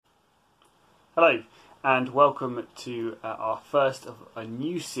Hello, and welcome to our first of a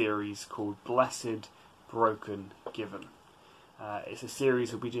new series called Blessed, Broken, Given. It's a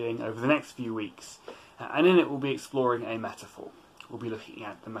series we'll be doing over the next few weeks, and in it we'll be exploring a metaphor. We'll be looking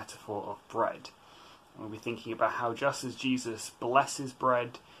at the metaphor of bread. And we'll be thinking about how just as Jesus blesses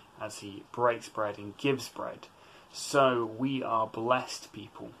bread, as he breaks bread and gives bread, so we are blessed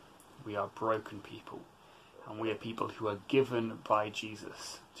people, we are broken people, and we are people who are given by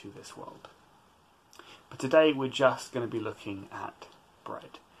Jesus to this world. But today we're just going to be looking at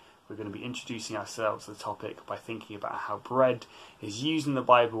bread. We're going to be introducing ourselves to the topic by thinking about how bread is used in the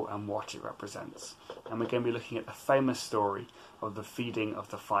Bible and what it represents. And we're going to be looking at the famous story of the feeding of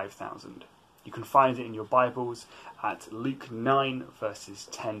the 5,000. You can find it in your Bibles at Luke 9 verses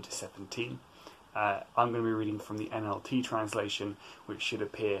 10 to 17. I'm going to be reading from the NLT translation, which should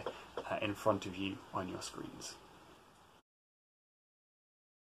appear in front of you on your screens.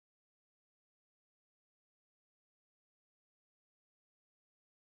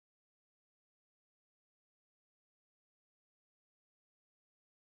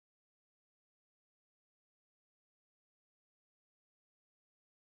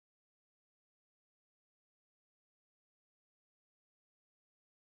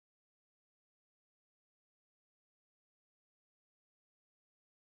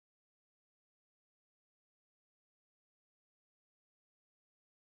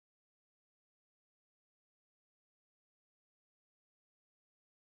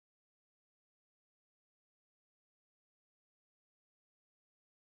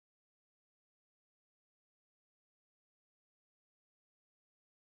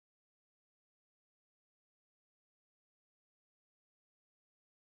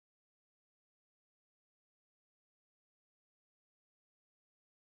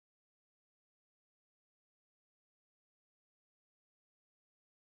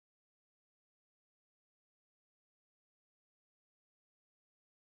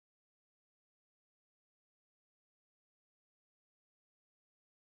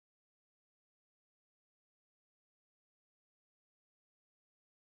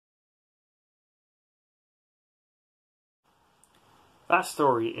 That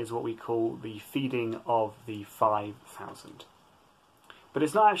story is what we call the feeding of the 5,000. But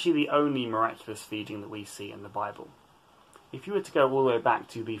it's not actually the only miraculous feeding that we see in the Bible. If you were to go all the way back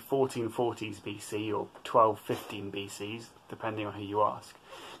to the 1440s BC or 1215 BCs, depending on who you ask,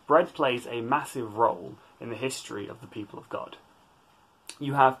 bread plays a massive role in the history of the people of God.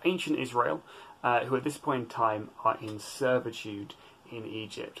 You have ancient Israel, who at this point in time are in servitude in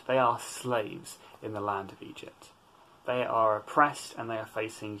Egypt. They are slaves in the land of Egypt. They are oppressed and they are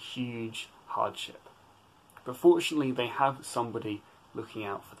facing huge hardship. But fortunately they have somebody looking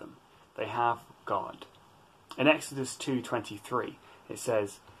out for them. They have God. In Exodus 2:23 it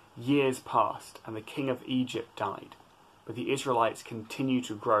says, "Years passed and the king of Egypt died, but the Israelites continued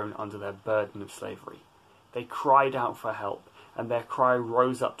to groan under their burden of slavery. They cried out for help and their cry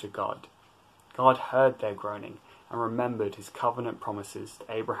rose up to God. God heard their groaning and remembered his covenant promises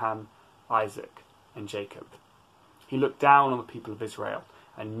to Abraham, Isaac and Jacob. He looked down on the people of Israel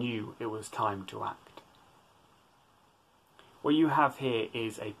and knew it was time to act." What you have here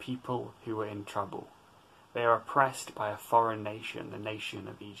is a people who are in trouble. They are oppressed by a foreign nation, the nation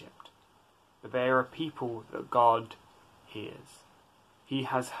of Egypt. But they are a people that God hears. He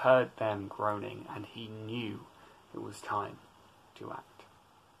has heard them groaning and he knew it was time to act.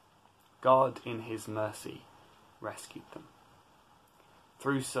 God, in his mercy, rescued them.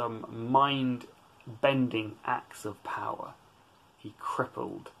 Through some mind-bending acts of power, he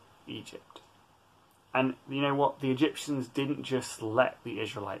crippled Egypt. And you know what? The Egyptians didn't just let the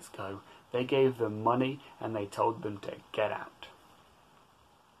Israelites go. They gave them money and they told them to get out.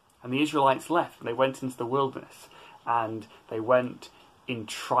 And the Israelites left and they went into the wilderness and they went in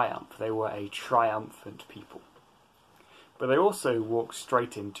triumph. They were a triumphant people. But they also walked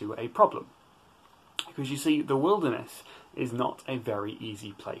straight into a problem. Because you see, the wilderness is not a very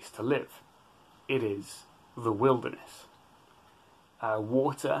easy place to live. It is the wilderness.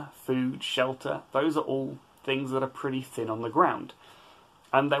 Water, food, shelter, those are all things that are pretty thin on the ground.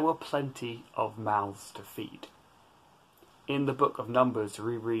 And there were plenty of mouths to feed. In the book of Numbers,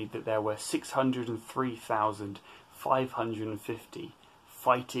 we read that there were 603,550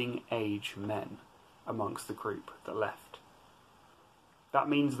 fighting age men amongst the group that left. That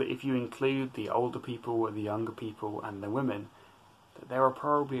means that if you include the older people, the younger people and the women, that there are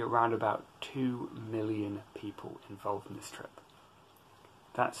probably around about 2 million people involved in this trip.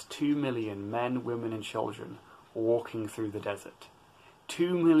 That's 2 million men, women and children walking through the desert.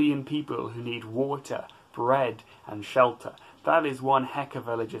 2 million people who need water, bread and shelter. That is one heck of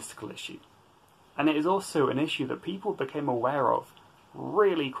a logistical issue. And it is also an issue that people became aware of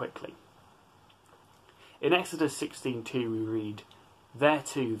really quickly. In Exodus 16:2 we read, "There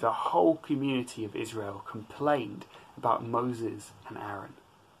too the whole community of Israel complained about Moses and Aaron.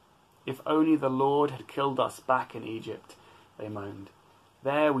 If only the Lord had killed us back in Egypt," they moaned.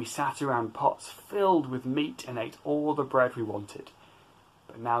 "There we sat around pots filled with meat and ate all the bread we wanted.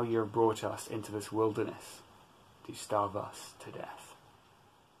 But now you have brought us into this wilderness to starve us to death."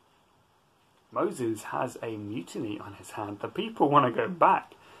 Moses has a mutiny on his hand. The people want to go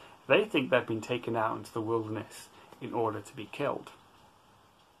back. They think they've been taken out into the wilderness in order to be killed.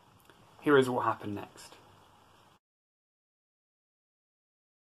 Here is what happened next.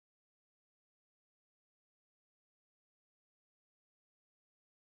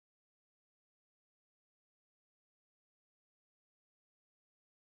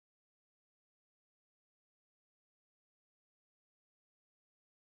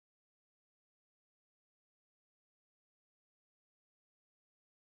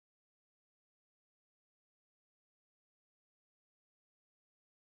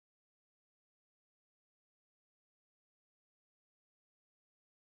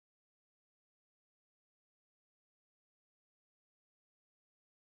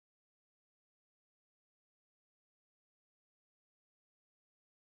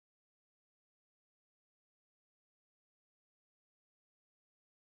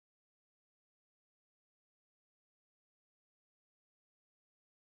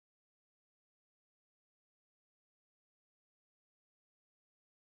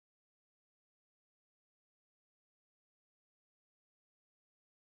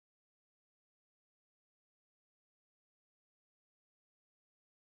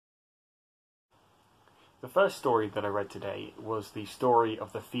 The first story that I read today was the story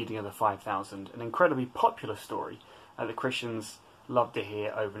of the feeding of the 5,000, an incredibly popular story that Christians love to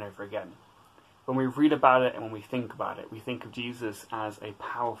hear over and over again. When we read about it and when we think about it, we think of Jesus as a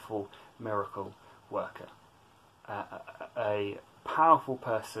powerful miracle worker, a powerful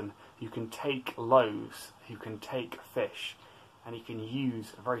person who can take loaves, who can take fish, and he can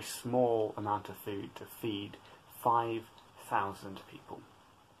use a very small amount of food to feed 5,000 people.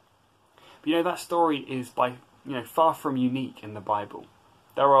 But that story is far from unique in the Bible.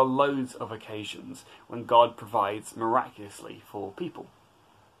 There are loads of occasions when God provides miraculously for people.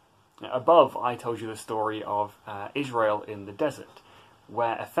 Above, I told you the story of Israel in the desert,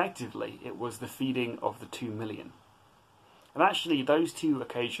 where effectively it was the feeding of the 2 million. And actually, those two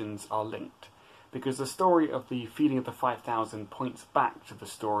occasions are linked, because the story of the feeding of the 5,000 points back to the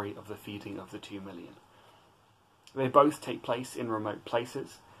story of the feeding of the 2 million. They both take place in remote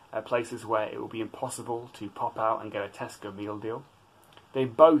places, places where it will be impossible to pop out and get a Tesco meal deal. They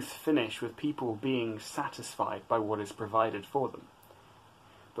both finish with people being satisfied by what is provided for them.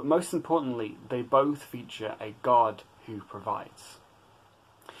 But most importantly, they both feature a God who provides.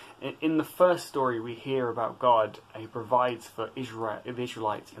 In the first story, we hear about God who provides for the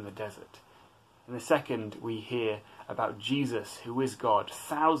Israelites in the desert. In the second, we hear about Jesus, who is God,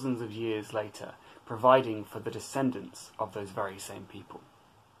 thousands of years later, providing for the descendants of those very same people.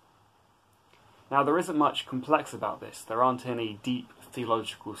 Now, there isn't much complex about this. There aren't any deep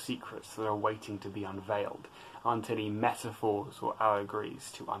theological secrets that are waiting to be unveiled, aren't any metaphors or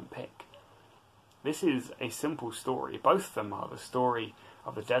allegories to unpick. This is a simple story. Both of them are the story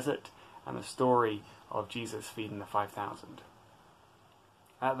of the desert and the story of Jesus feeding the 5,000.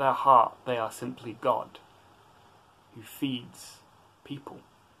 At their heart, they are simply God, who feeds people.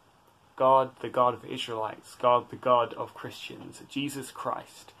 God, the God of the Israelites, God, the God of Christians, Jesus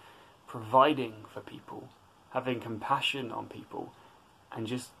Christ, providing for people, having compassion on people, and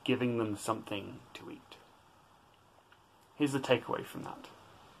just giving them something to eat. Here's the takeaway from that.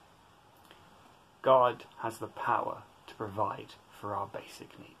 God has the power to provide for our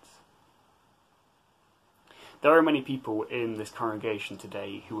basic needs. There are many people in this congregation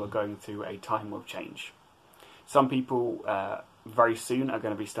today who are going through a time of change. Some people very soon are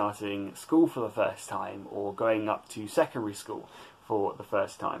going to be starting school for the first time or going up to secondary school for the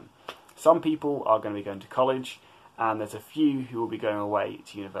first time. Some people are going to be going to college, and there's a few who will be going away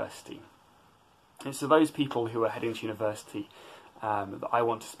to university. And so those people who are heading to university that I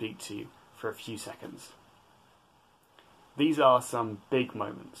want to speak to for a few seconds. These are some big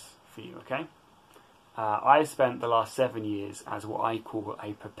moments for you, okay? I spent the last 7 years as what I call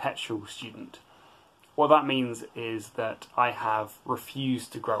a perpetual student. What that means is that I have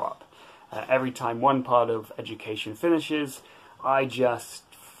refused to grow up. Every time one part of education finishes, I just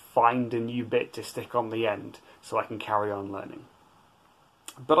find a new bit to stick on the end so I can carry on learning.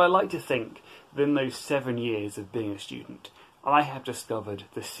 But I like to think that in those 7 years of being a student, I have discovered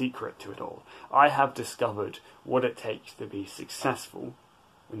the secret to it all. I have discovered what it takes to be successful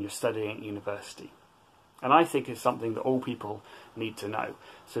when you're studying at university. And I think it's something that all people need to know.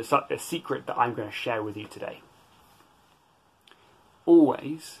 So it's a secret that I'm going to share with you today.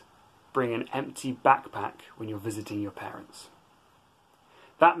 Always bring an empty backpack when you're visiting your parents.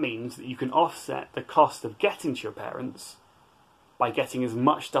 That means that you can offset the cost of getting to your parents by getting as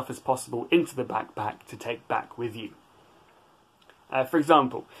much stuff as possible into the backpack to take back with you. For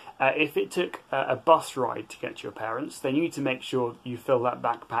example, if it took a bus ride to get to your parents, then you need to make sure you fill that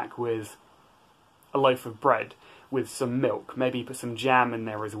backpack with a loaf of bread with some milk. Maybe put some jam in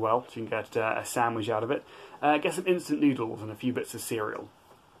there as well, so you can get a sandwich out of it. Get some instant noodles and a few bits of cereal.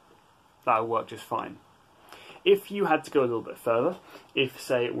 That'll work just fine. If you had to go a little bit further, if,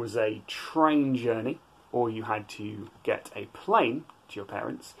 say, it was a train journey, or you had to get a plane to your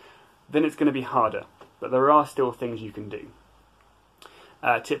parents, then it's going to be harder. But there are still things you can do.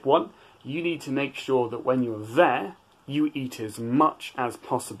 Tip 1, you need to make sure that when you're there, you eat as much as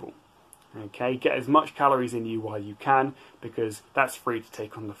possible. Okay, get as much calories in you while you can, because that's free to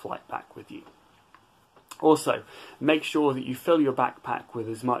take on the flight back with you. Also, make sure that you fill your backpack with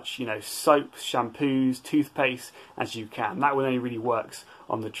as much, soaps, shampoos, toothpaste as you can. That one only really works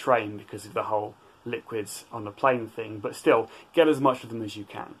on the train because of the whole liquids on the plane thing, but still, get as much of them as you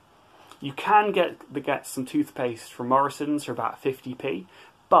can. You can get some toothpaste from Morrison's for about 50p,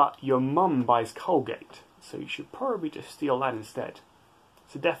 but your mum buys Colgate, so you should probably just steal that instead.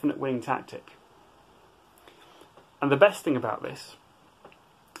 It's a definite winning tactic. And the best thing about this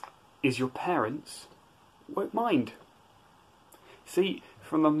is your parents won't mind. See,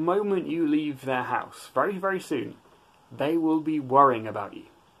 from the moment you leave their house, very, very soon, they will be worrying about you.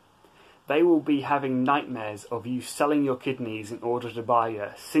 They will be having nightmares of you selling your kidneys in order to buy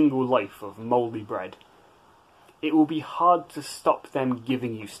a single loaf of mouldy bread. It will be hard to stop them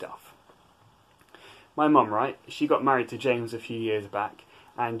giving you stuff. My mum, right, she got married to James a few years back,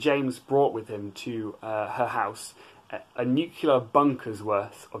 and James brought with him to her house a nuclear bunker's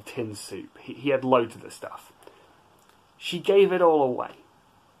worth of tin soup. He had loads of the stuff. She gave it all away.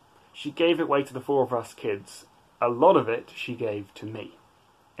 She gave it away to the 4 of us kids. A lot of it she gave to me.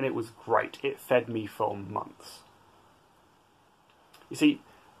 And it was great. It fed me for months. You see,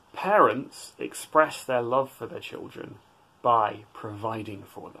 parents express their love for their children by providing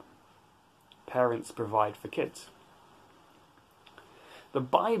for them. Parents provide for kids. The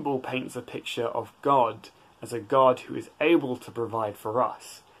Bible paints a picture of God as a God who is able to provide for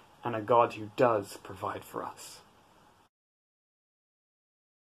us, and a God who does provide for us.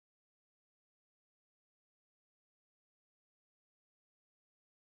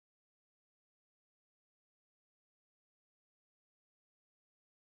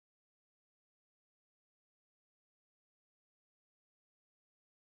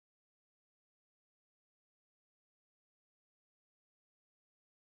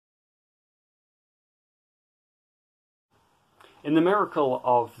 In the miracle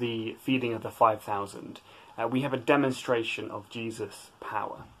of the feeding of the 5,000, we have a demonstration of Jesus'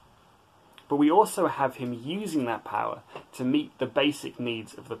 power. But we also have him using that power to meet the basic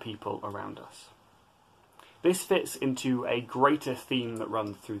needs of the people around us. This fits into a greater theme that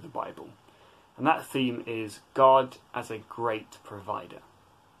runs through the Bible. And that theme is God as a great provider.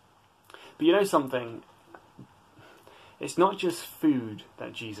 But you know something? It's not just food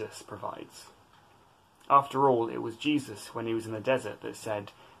that Jesus provides. After all, it was Jesus, when he was in the desert, that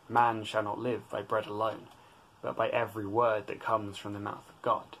said, "Man shall not live by bread alone, but by every word that comes from the mouth of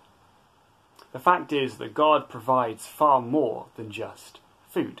God." The fact is that God provides far more than just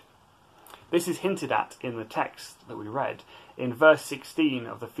food. This is hinted at in the text that we read. In verse 16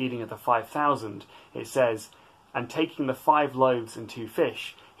 of the feeding of the 5,000, it says, "And taking the 5 loaves and 2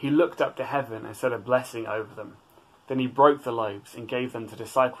 fish, he looked up to heaven and said a blessing over them. Then he broke the loaves and gave them to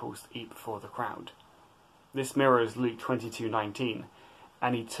disciples to eat before the crowd." This mirrors Luke 22:19.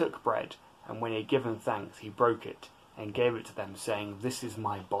 "And he took bread, and when he had given thanks, he broke it and gave it to them, saying, 'This is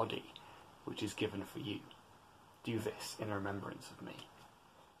my body, which is given for you. Do this in remembrance of me.'"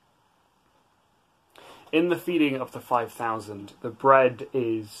 In the feeding of the 5,000, the bread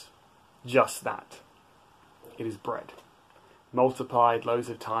is just that. It is bread, multiplied loads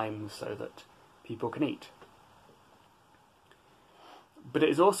of times so that people can eat. But it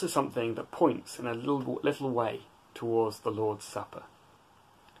is also something that points in a little way towards the Lord's Supper.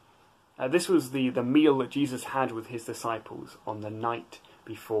 This was the meal that Jesus had with his disciples on the night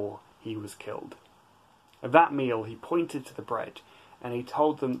before he was killed. At that meal, he pointed to the bread, and he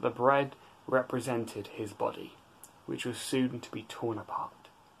told them that the bread represented his body, which was soon to be torn apart.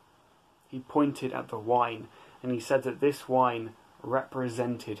 He pointed at the wine And he said that this wine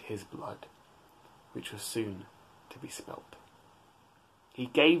represented his blood, which was soon to be spilt. He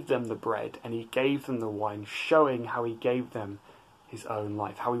gave them the bread and he gave them the wine, showing how he gave them his own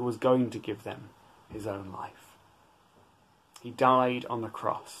life, how he was going to give them his own life. He died on the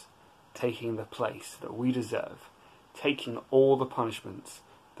cross, taking the place that we deserve, taking all the punishments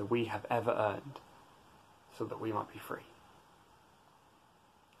that we have ever earned, so that we might be free.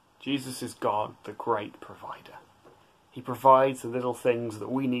 Jesus is God, the great provider. He provides the little things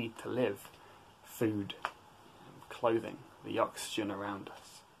that we need to live: food, clothing, the oxygen around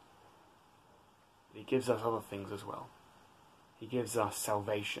us. But he gives us other things as well. He gives us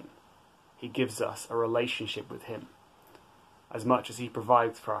salvation. He gives us a relationship with him. As much as he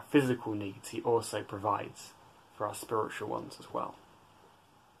provides for our physical needs, he also provides for our spiritual ones as well.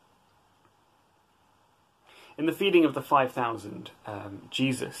 In the feeding of the 5,000,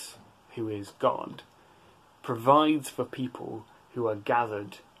 Jesus, who is God, provides for people who are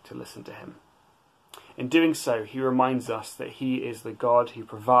gathered to listen to him. In doing so, he reminds us that he is the God who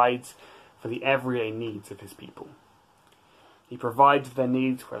provides for the everyday needs of his people. He provides their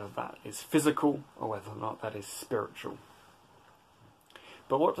needs, whether that is physical or whether or not that is spiritual.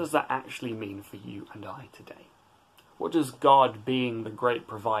 But what does that actually mean for you and I today? What does God being the great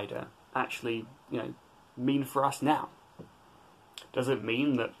provider actually, mean for us now? Does it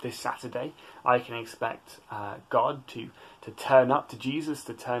mean that this Saturday I can expect God to turn up, to Jesus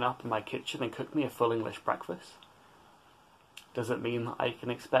to turn up in my kitchen and cook me a full English breakfast? Does it mean that I can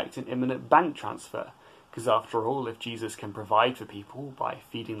expect an imminent bank transfer? Because after all, if Jesus can provide for people by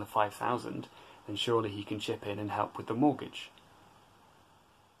feeding the 5,000, then surely he can chip in and help with the mortgage.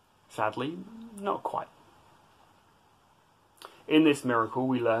 Sadly, not quite. In this miracle,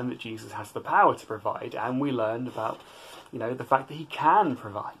 we learn that Jesus has the power to provide, and we learn about, the fact that he can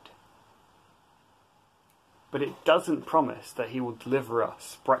provide. But it doesn't promise that he will deliver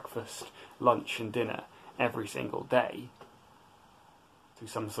us breakfast, lunch and dinner every single day through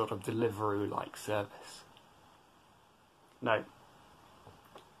some sort of Deliveroo-like service. No.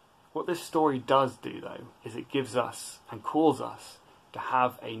 What this story does do, though, is it gives us and calls us to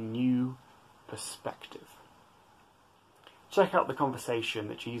have a new perspective. Check out the conversation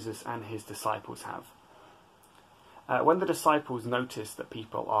that Jesus and his disciples have. When the disciples notice that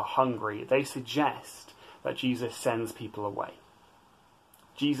people are hungry, they suggest that Jesus sends people away.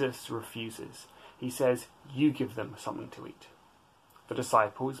 Jesus refuses. He says, "You give them something to eat." The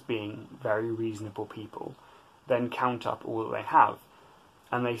disciples, being very reasonable people, then count up all that they have,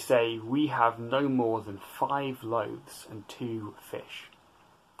 and they say, "We have no more than 5 loaves and 2 fish,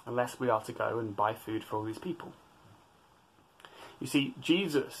 unless we are to go and buy food for all these people." You see,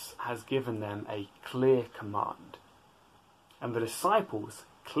 Jesus has given them a clear command, and the disciples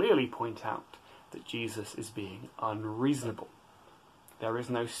clearly point out that Jesus is being unreasonable. There is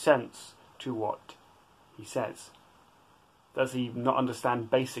no sense to what he says. Does he not understand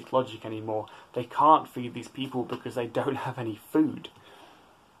basic logic anymore? They can't feed these people because they don't have any food.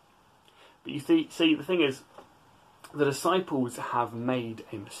 But you see, the thing is, the disciples have made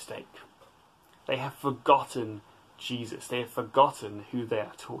a mistake. They have forgotten Jesus. They have forgotten who they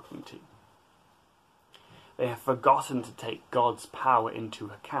are talking to. They have forgotten to take God's power into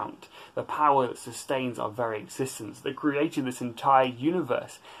account, the power that sustains our very existence, that created this entire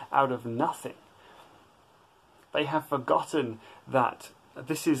universe out of nothing. They have forgotten that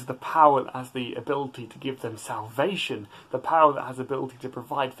this is the power that has the ability to give them salvation, the power that has the ability to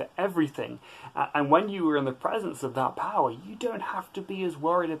provide for everything. And when you are in the presence of that power, you don't have to be as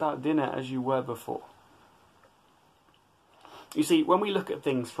worried about dinner as you were before. You see, when we look at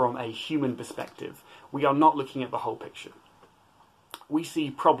things from a human perspective, we are not looking at the whole picture. We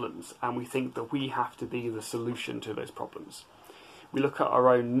see problems and we think that we have to be the solution to those problems. We look at our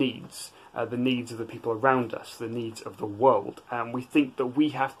own needs, the needs of the people around us, the needs of the world, and we think that we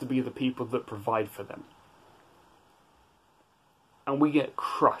have to be the people that provide for them. And we get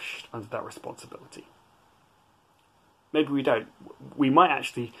crushed under that responsibility. Maybe we don't. We might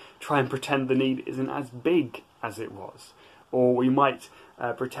actually try and pretend the need isn't as big as it was. Or we might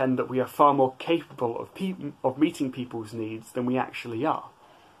pretend that we are far more capable of meeting people's needs than we actually are.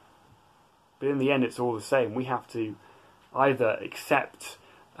 But in the end, it's all the same. We have to either accept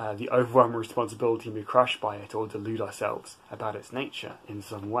the overwhelming responsibility and be crushed by it, or delude ourselves about its nature in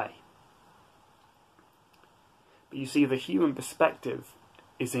some way. But you see, the human perspective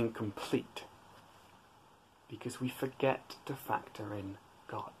is incomplete because we forget to factor in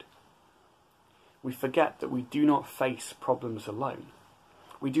God. We forget that we do not face problems alone.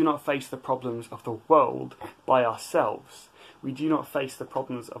 We do not face the problems of the world by ourselves. We do not face the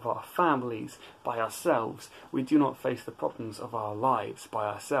problems of our families by ourselves. We do not face the problems of our lives by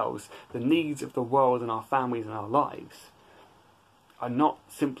ourselves. The needs of the world and our families and our lives are not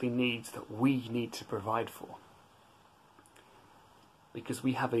simply needs that we need to provide for, because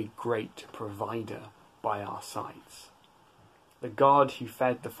we have a great provider by our sides. The God who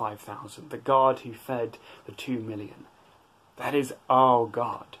fed the 5,000, the God who fed the 2 million, that is our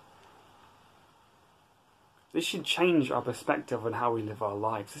God. This should change our perspective on how we live our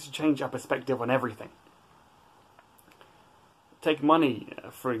lives. This should change our perspective on everything. Take money,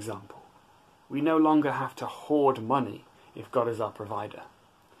 for example. We no longer have to hoard money if God is our provider.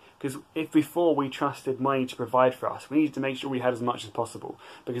 Because if before we trusted money to provide for us, we needed to make sure we had as much as possible.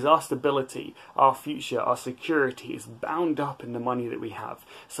 Because our stability, our future, our security is bound up in the money that we have.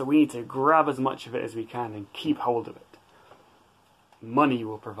 So we need to grab as much of it as we can and keep hold of it. Money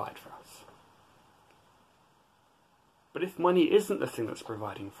will provide for us. But if money isn't the thing that's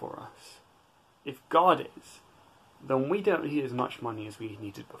providing for us, if God is, then we don't need as much money as we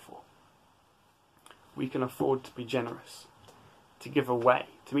needed before. We can afford to be generous, to give away,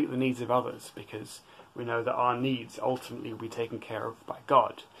 to meet the needs of others, because we know that our needs ultimately will be taken care of by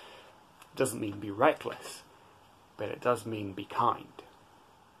God. It doesn't mean be reckless, but it does mean be kind.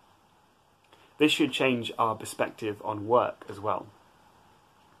 This should change our perspective on work as well.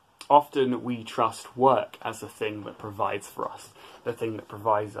 Often we trust work as the thing that provides for us, the thing that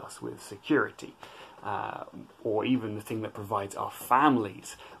provides us with security, or even the thing that provides our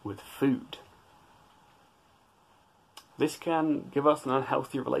families with food. This can give us an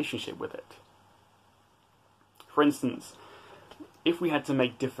unhealthy relationship with it. For instance, if we had to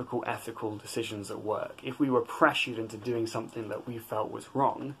make difficult ethical decisions at work, if we were pressured into doing something that we felt was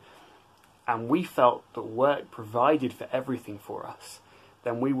wrong, and we felt that work provided for everything for us,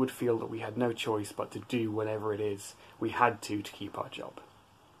 then we would feel that we had no choice but to do whatever it is we had to keep our job.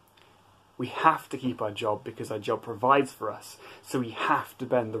 We have to keep our job because our job provides for us, so we have to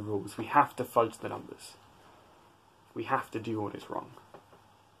bend the rules, we have to fudge the numbers. We have to do what is wrong.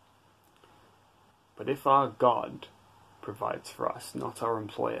 But if our God provides for us, not our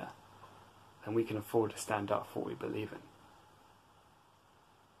employer, then we can afford to stand up for what we believe in.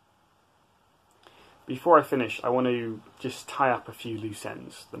 Before I finish, I want to just tie up a few loose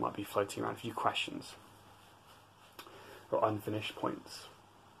ends that might be floating around, a few questions or unfinished points.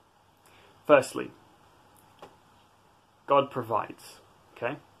 Firstly, God provides,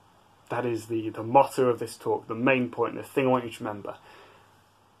 okay? That is the motto of this talk, the main point, the thing I want you to remember.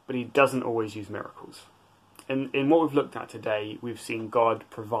 But he doesn't always use miracles. In what we've looked at today, we've seen God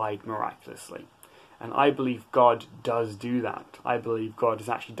provide miraculously. And I believe God does do that. I believe God has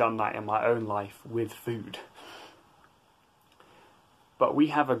actually done that in my own life with food. But we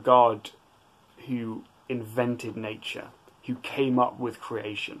have a God who invented nature, who came up with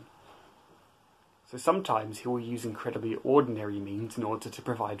creation. So sometimes he will use incredibly ordinary means in order to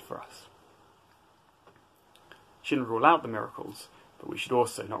provide for us. Shouldn't rule out the miracles, but we should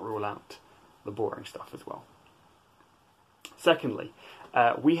also not rule out the boring stuff as well. Secondly,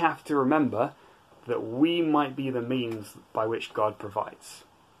 we have to remember that we might be the means by which God provides.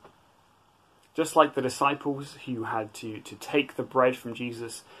 Just like the disciples who had to take the bread from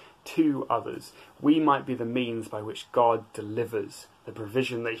Jesus to others, we might be the means by which God delivers the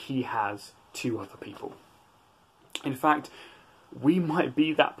provision that he has to other people. In fact, we might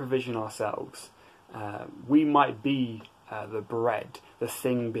be that provision ourselves. We might be the bread, the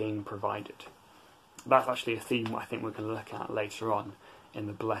thing being provided. That's actually a theme I think we're going to look at later on in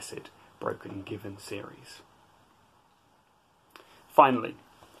the Blessed, Broken, Given series. Finally,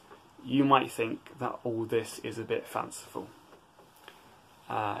 you might think that all this is a bit fanciful.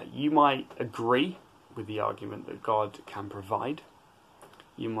 You might agree with the argument that God can provide.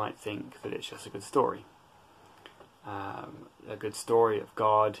 You might think that it's just a good story. A good story of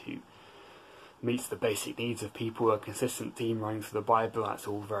God who meets the basic needs of people, a consistent theme running through the Bible. That's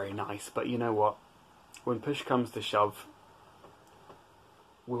all very nice. But you know what? When push comes to shove,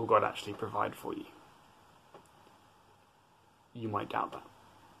 will God actually provide for you? You might doubt that.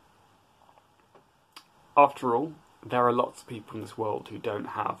 After all, there are lots of people in this world who don't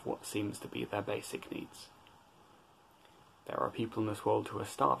have what seems to be their basic needs. There are people in this world who are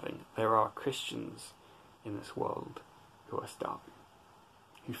starving. There are Christians in this world who are starving,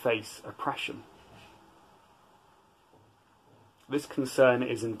 who face oppression. This concern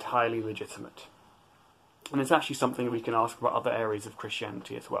is entirely legitimate. And it's actually something that we can ask about other areas of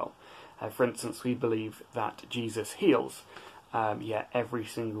Christianity as well. For instance, we believe that Jesus heals, yet every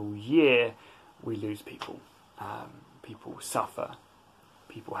single year we lose people. People suffer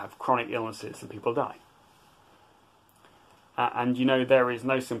People have chronic illnesses and people die. And there is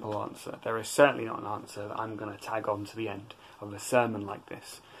no simple answer. There is certainly not an answer that I'm going to tag on to the end of a sermon like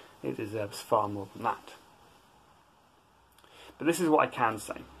this. It deserves far more than that. But this is what I can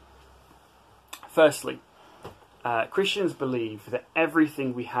say. Firstly, Christians believe that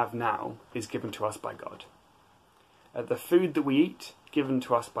everything we have now is given to us by God. The food that we eat, given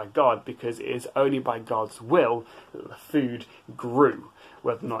to us by God, because it is only by God's will that the food grew,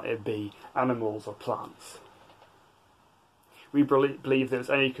 whether or not it be animals or plants. We believe that it's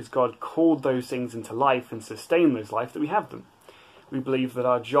only because God called those things into life and sustained those life that we have them. We believe that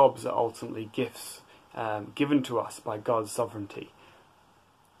our jobs are ultimately gifts given to us by God's sovereignty.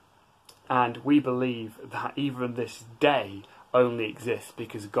 And we believe that even this day only exists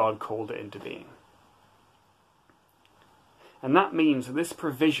because God called it into being. And that means that this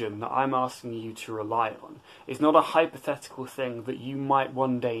provision that I'm asking you to rely on is not a hypothetical thing that you might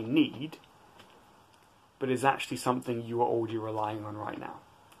one day need, but is actually something you are already relying on right now.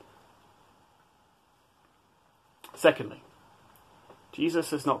 Secondly, Jesus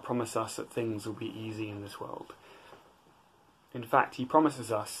does not promise us that things will be easy in this world. In fact, he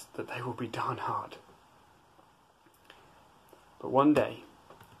promises us that they will be darn hard. But one day,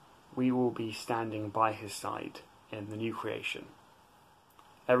 we will be standing by his side in the new creation.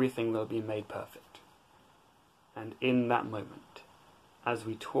 Everything will be made perfect. And in that moment, as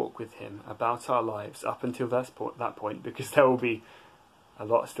we talk with him about our lives up until that point, because there will be a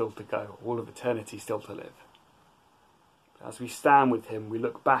lot still to go, all of eternity still to live. As we stand with him, we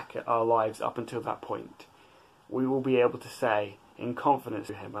look back at our lives up until that point, we will be able to say in confidence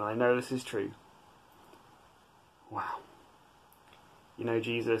to him, and I know this is true, wow,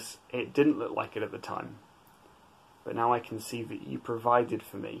 Jesus, it didn't look like it at the time, but now I can see that you provided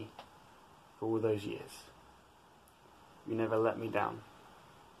for me for all those years. You never let me down.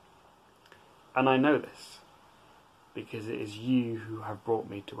 And I know this because it is you who have brought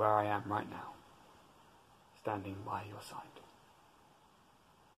me to where I am right now, standing by your side.